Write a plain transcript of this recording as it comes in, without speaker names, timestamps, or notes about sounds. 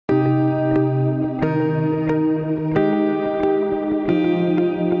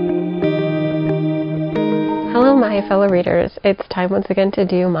Hi fellow readers, it's time once again to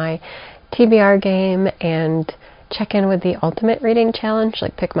do my TBR game and check in with the Ultimate Reading Challenge,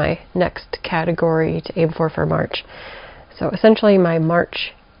 like pick my next category to aim for March. So essentially my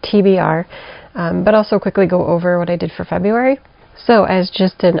March TBR, but also quickly go over what I did for February. So as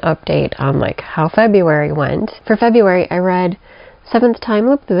just an update on like how February went, for February I read Seventh Time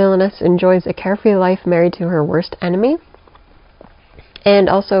Loop, the villainess enjoys a carefree life married to her worst enemy. And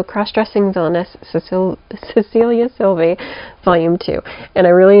also Cross-Dressing Villainess, Cecilia Sylvie, Volume 2. And I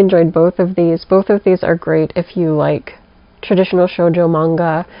really enjoyed both of these. Both of these are great if you like traditional shoujo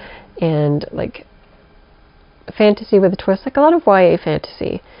manga and like fantasy with a twist. Like a lot of YA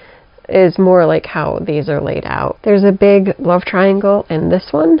fantasy is more like how these are laid out. There's a big love triangle in this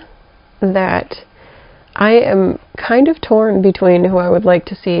one that I am kind of torn between who I would like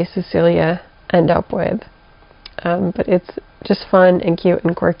to see Cecilia end up with. But it's just fun and cute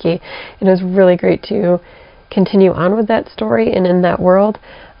and quirky, and it was really great to continue on with that story and in that world,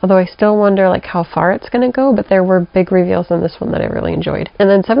 although I still wonder like how far it's going to go, but there were big reveals in this one that I really enjoyed. And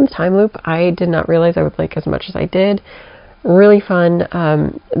then Seventh Time Loop, I did not realize I would like as much as I did. Really fun.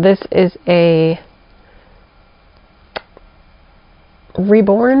 This is a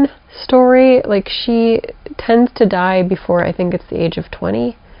reborn story. Like she tends to die before I think it's the age of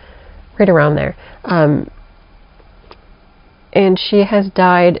 20, right around there. And she has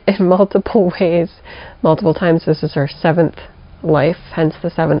died in multiple ways, multiple times. This is her 7th life, hence the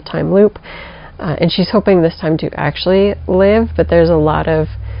 7th time loop. And she's hoping this time to actually live, but there's a lot of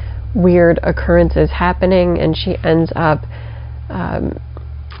weird occurrences happening, and she ends up,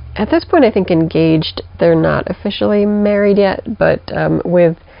 at this point, I think engaged. They're not officially married yet, but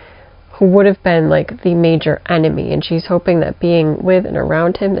with who would have been like the major enemy, and she's hoping that being with and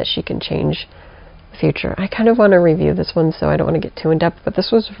around him that she can change future. I kind of want to review this one, so I don't want to get too in depth, but this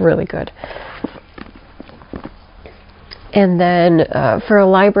was really good. And then for a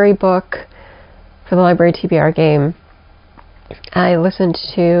library book, for the library TBR game, I listened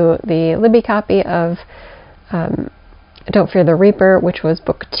to the Libby copy of Don't Fear the Reaper, which was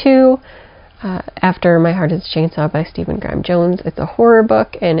book 2, After My Heart is a Chainsaw by Stephen Graham Jones. It's a horror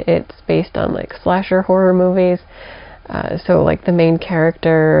book, and it's based on like slasher horror movies. So like the main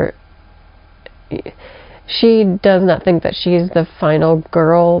character, she does not think that she's the final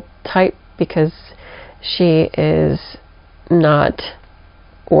girl type because she is not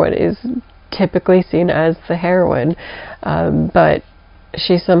what is typically seen as the heroine, but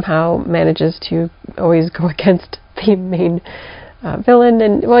she somehow manages to always go against the main villain.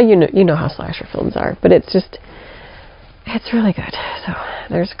 And well, you know how slasher films are, but it's really good. So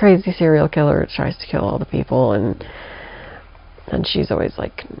there's a crazy serial killer who tries to kill all the people, and she's always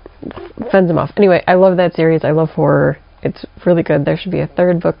like fends them off. Anyway, I love that series. I love horror. It's really good. There should be a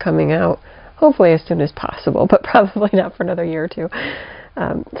 3rd book coming out, hopefully as soon as possible, but probably not for another year or 2.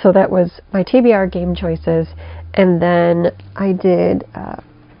 So that was my TBR game choices. And then I did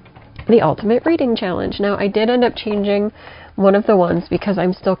the Ultimate Reading Challenge. Now, I did end up changing one of the ones because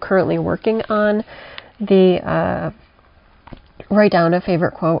I'm still currently working on the write down a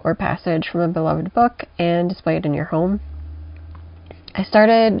favorite quote or passage from a beloved book and display it in your home. I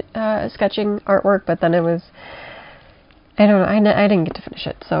started sketching artwork, but then I don't know, I didn't get to finish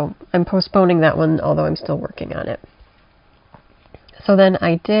it, so I'm postponing that one, although I'm still working on it. So then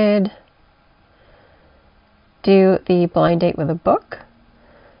I did do the blind date with a book,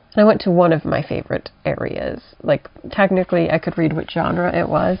 and I went to one of my favorite areas. Like, technically, I could read what genre it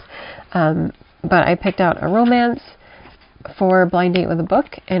was, but I picked out a romance for blind date with a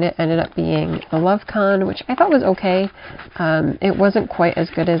book, and it ended up being The Love Con, which I thought was okay. It wasn't quite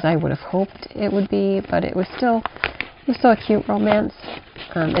as good as I would have hoped it would be, but it was still a cute romance,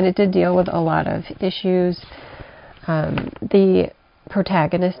 and it did deal with a lot of issues. The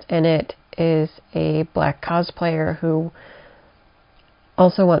protagonist in it is a black cosplayer who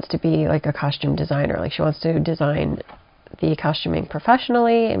also wants to be like a costume designer. Like, she wants to design the costuming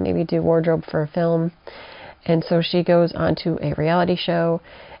professionally and maybe do wardrobe for a film. And so she goes on to a reality show,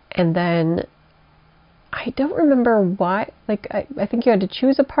 and then I don't remember why, like I think you had to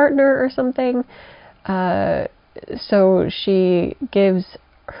choose a partner or something. So she gives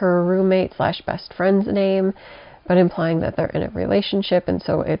her roommate / best friend's name, but implying that they're in a relationship, and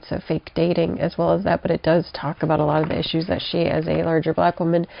so it's a fake dating as well as that, but it does talk about a lot of the issues that she, as a larger black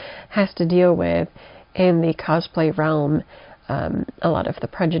woman, has to deal with in the cosplay realm. A lot of the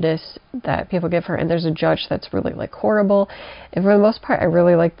prejudice that people give her, and there's a judge that's really like horrible. And for the most part, I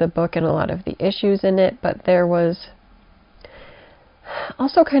really liked the book and a lot of the issues in it, but there was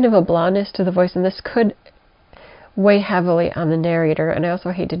also kind of a blondness to the voice, and this could weigh heavily on the narrator, and I also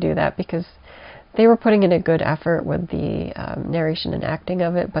hate to do that because they were putting in a good effort with the narration and acting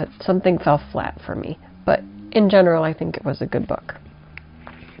of it, but something fell flat for me. But in general, I think it was a good book.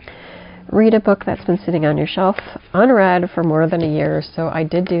 Read a book that's been sitting on your shelf unread for more than a year. So I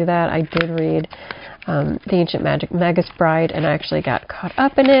did do that. I did read The Ancient Magus Bride, and I actually got caught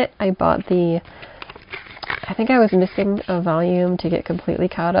up in it. I bought I think I was missing a volume to get completely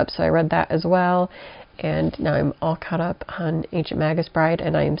caught up, so I read that as well. And now I'm all caught up on Ancient Magus Bride,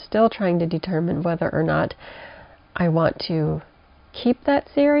 and I am still trying to determine whether or not I want to keep that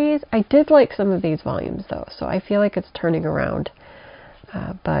series. I did like some of these volumes, though, so I feel like it's turning around.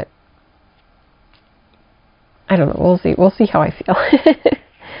 But I don't know. We'll see. We'll see how I feel.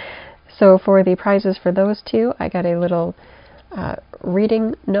 So for the prizes for those two, I got a little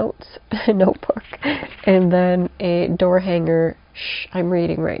reading notes notebook, and then a door hanger. I'm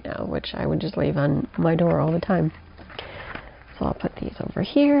reading right now, which I would just leave on my door all the time. So I'll put these over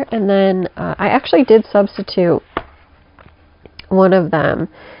here, and then I actually did substitute one of them,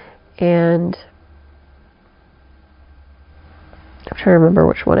 and I'm trying to remember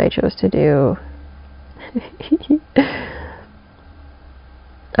which one I chose to do.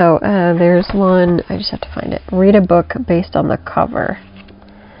 Oh, there's one, I just have to find it. Read a book based on the cover.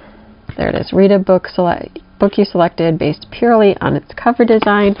 There it is. Read a book you selected based purely on its cover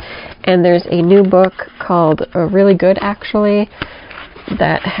design. And there's a new book called Really Good, actually,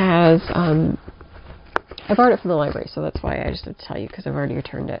 that has, I borrowed it from the library, so that's why I just have to tell you, because I've already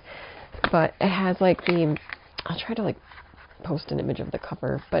returned it. But it has like I'll try to like post an image of the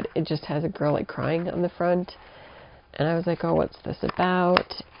cover, but it just has a girl like crying on the front. And I was like, oh, what's this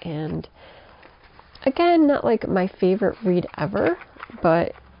about? And again, not like my favorite read ever,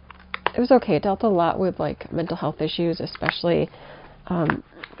 but it was okay. It dealt a lot with like mental health issues, especially,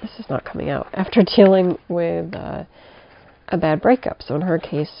 this is not coming out, after dealing with a bad breakup. So in her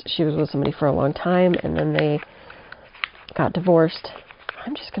case, she was with somebody for a long time, and then they got divorced.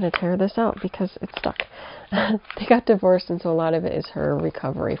 I'm just going to tear this out because it's stuck. They got divorced, and so a lot of it is her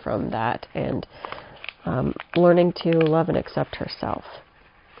recovery from that, and learning to love and accept herself.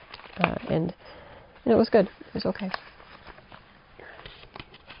 And it was good. It was okay.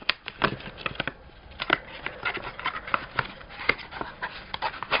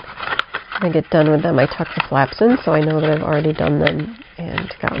 When I get done with them, I tuck the flaps in, so I know that I've already done them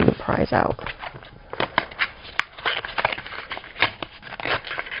and gotten the prize out.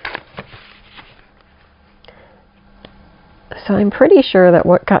 So I'm pretty sure that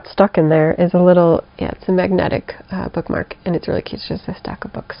what got stuck in there is a little, it's a magnetic bookmark, and it's really cute. It's just a stack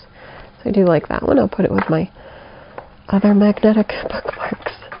of books. So I do like that one. I'll put it with my other magnetic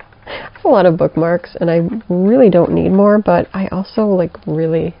bookmarks. I have a lot of bookmarks, and I really don't need more, but I also like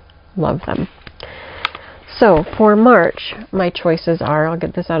really love them. So for March, my choices are, I'll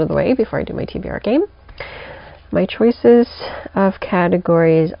get this out of the way before I do my TBR game. My choices of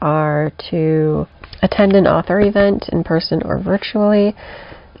categories are to attend an author event in person or virtually.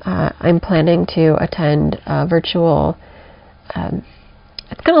 I'm planning to attend a virtual,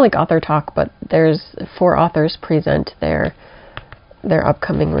 it's kind of like author talk, but there's 4 authors present their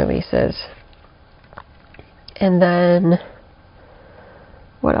upcoming releases. And then,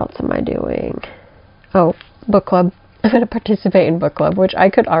 what else am I doing? Oh, book club. I'm going to participate in book club, which I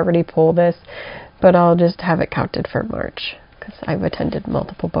could already pull this, but I'll just have it counted for March, because I've attended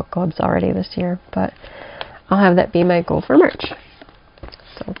multiple book clubs already this year, but I'll have that be my goal for March.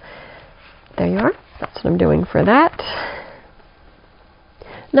 So there you are. That's what I'm doing for that.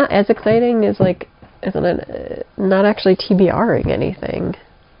 Not as exciting as like, not actually TBRing anything,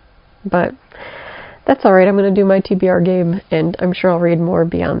 but that's alright. I'm going to do my TBR game, and I'm sure I'll read more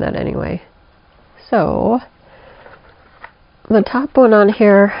beyond that anyway. So the top one on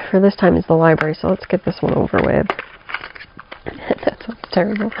here for this time is the library, so let's get this one over with. That sounds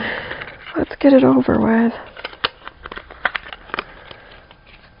terrible. Let's get it over with.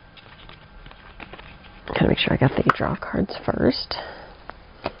 Gotta make sure I got the draw cards first.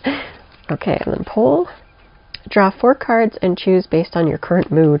 Okay, and then pull. Draw 4 cards and choose based on your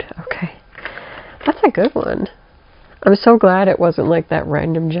current mood. Okay. That's a good one. I'm so glad it wasn't like that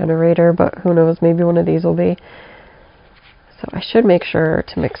random generator, but who knows, maybe one of these will be. So I should make sure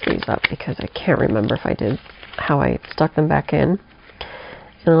to mix these up because I can't remember if I did how I stuck them back in.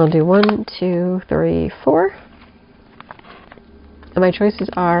 And I'll do 1, 2, 3, 4. And my choices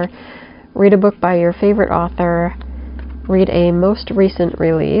are read a book by your favorite author, read a most recent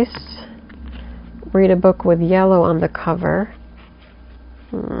release, read a book with yellow on the cover,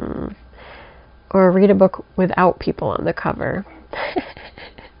 or read a book without people on the cover.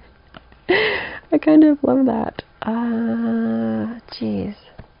 I kind of love that. Geez.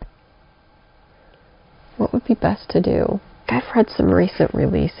 would be best to do? I've read some recent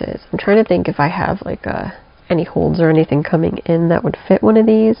releases. I'm trying to think if I have like any holds or anything coming in that would fit one of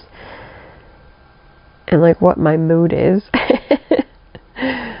these. And like what my mood is.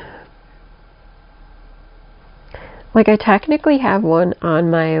 Like I technically have one on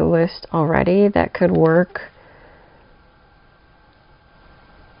my list already that could work.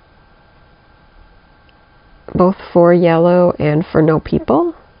 Both for yellow and for no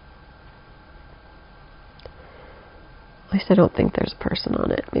people. At least I don't think there's a person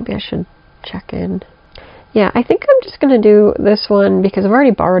on it. Maybe I should check in. Yeah, I think I'm just going to do this one because I've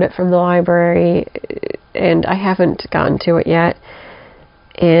already borrowed it from the library and I haven't gotten to it yet.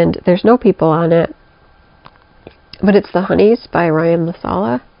 And there's no people on it. But it's The Honeys by Ryan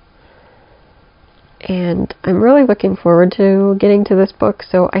Lasala. And I'm really looking forward to getting to this book,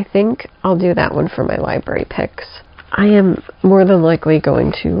 so I think I'll do that one for my library picks. I am more than likely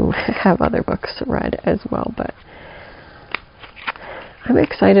going to have other books read as well, but I'm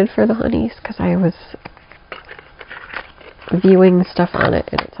excited for The Honeys because I was viewing stuff on it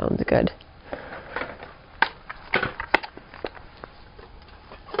and it sounds good.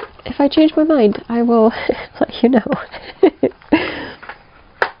 If I change my mind, I will let you know.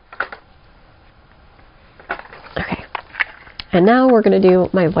 Okay. And now we're going to do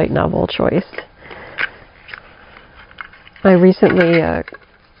my light novel choice. I recently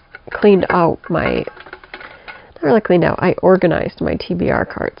cleaned out my... Not really cleaned out. I organized my TBR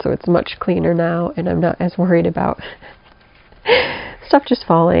cart, so it's much cleaner now, and I'm not as worried about stuff just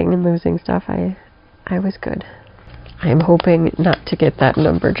falling and losing stuff. I was good. I'm hoping not to get that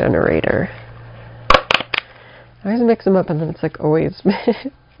number generator. I always mix them up and then it's like always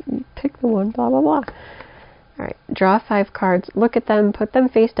pick the one, blah, blah, blah. Alright, draw 5 cards, look at them, put them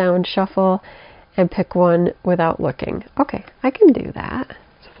face down, shuffle, and pick one without looking. Okay, I can do that.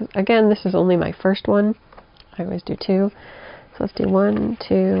 So again, this is only my first one. I always do 2. So let's do 1,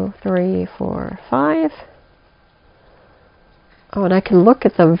 2, 3, 4, 5. Oh, and I can look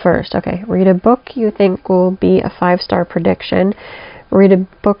at them first. Okay, read a book you think will be a 5-star prediction. Read a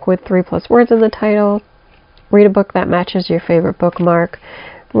book with 3+ words in the title. Read a book that matches your favorite bookmark.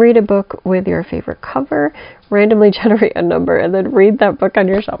 Read a book with your favorite cover. Randomly generate a number and then read that book on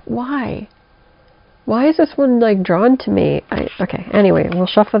your shelf. Why? Why is this one like drawn to me? Okay, anyway, we'll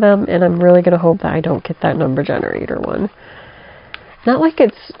shuffle them and I'm really going to hope that I don't get that number generator one. Not like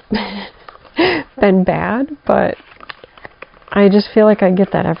it's been bad, but I just feel like I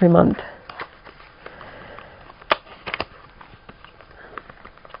get that every month.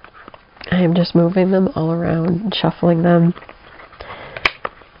 I am just moving them all around and shuffling them.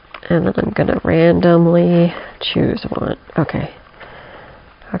 And then I'm going to randomly choose one. Okay.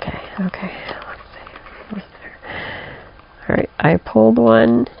 Okay, okay. Let's see. What's there? Alright, I pulled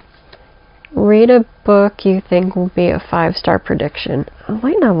one. Read a book you think will be a 5-star prediction. Oh,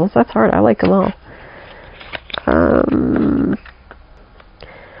 light novels, that's hard. I like them all.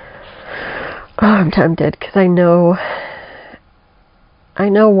 Oh, I'm tempted because I know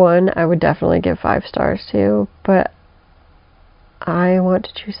one I would definitely give 5 stars to, but I want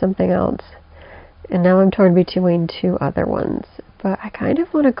to choose something else. And now I'm torn between 2 other ones. But I kind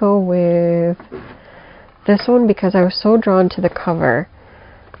of want to go with this one because I was so drawn to the cover.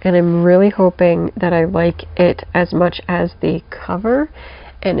 And I'm really hoping that I like it as much as the cover.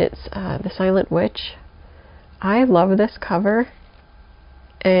 And it's The Silent Witch. I love this cover.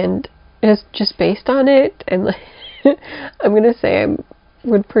 And it's just based on it. And I'm going to say I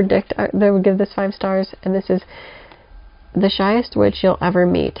would predict that I would give this 5 stars. And this is The Shyest Witch You'll Ever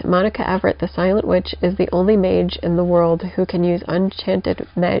Meet. Monica Everett, the Silent Witch, is the only mage in the world who can use enchanted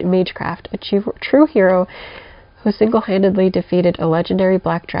magecraft, a true hero who single-handedly defeated a legendary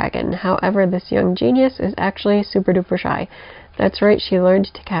black dragon. However, this young genius is actually super-duper shy. That's right, she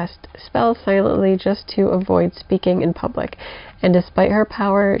learned to cast spells silently just to avoid speaking in public. And despite her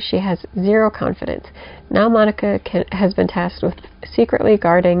power, she has 0 confidence. Now Monica has been tasked with secretly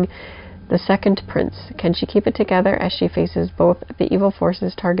guarding the second prince. Can she keep it together as she faces both the evil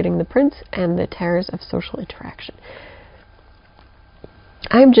forces targeting the prince and the terrors of social interaction?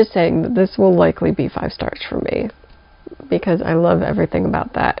 I'm just saying that this will likely be 5 stars for me because I love everything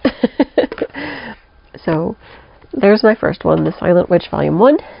about that. So there's my first one, The Silent Witch Volume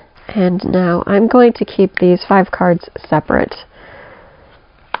 1. And now I'm going to keep these 5 cards separate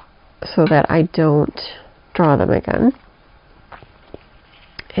so that I don't draw them again.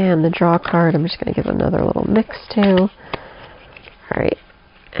 And the draw card, I'm just going to give another little mix to. Alright,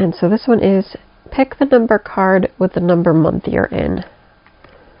 and so this one is pick the number card with the number month you're in.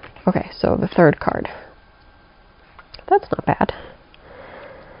 Okay, so the 3rd card. That's not bad.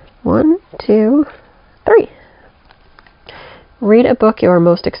 1, 2, 3. read a book you're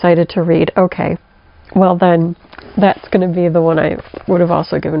most excited to read. Okay, well then that's going to be the one I would have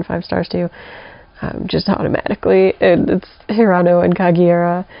also given 5 stars to, just automatically, and it's Hirano and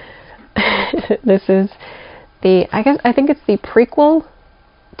Kagiura. This is I think it's the prequel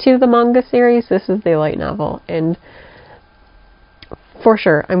to the manga series. This is the light novel, and for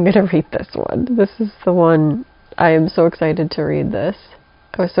sure I'm going to read this one. This is the one I am so excited to read this.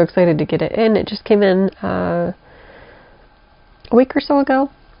 I was so excited to get it in. It just came in a week or so ago,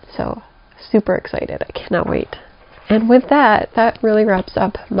 so super excited. I cannot wait. And with that, that really wraps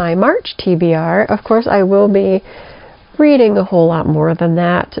up my March TBR. Of course, I will be reading a whole lot more than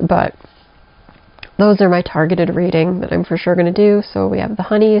that, but those are my targeted reading that I'm for sure going to do. So we have The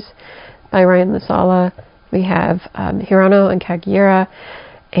Honeys by Ryan Lasala. We have Hirano and Kagiura,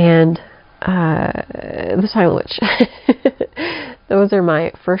 and The Silent Witch. Those are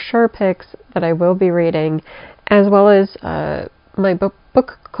my for sure picks that I will be reading, as well as my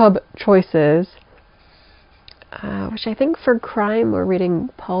book club choices, which I think for crime we're reading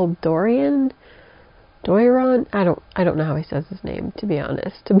Paul Doiron. I don't know how he says his name, to be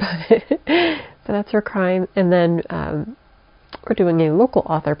honest, but that's for crime. And then we're doing a local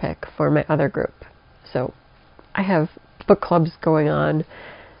author pick for my other group. So I have book clubs going on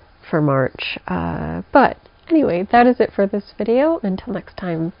for March. But anyway, that is it for this video. Until next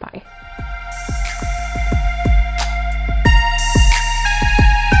time, bye.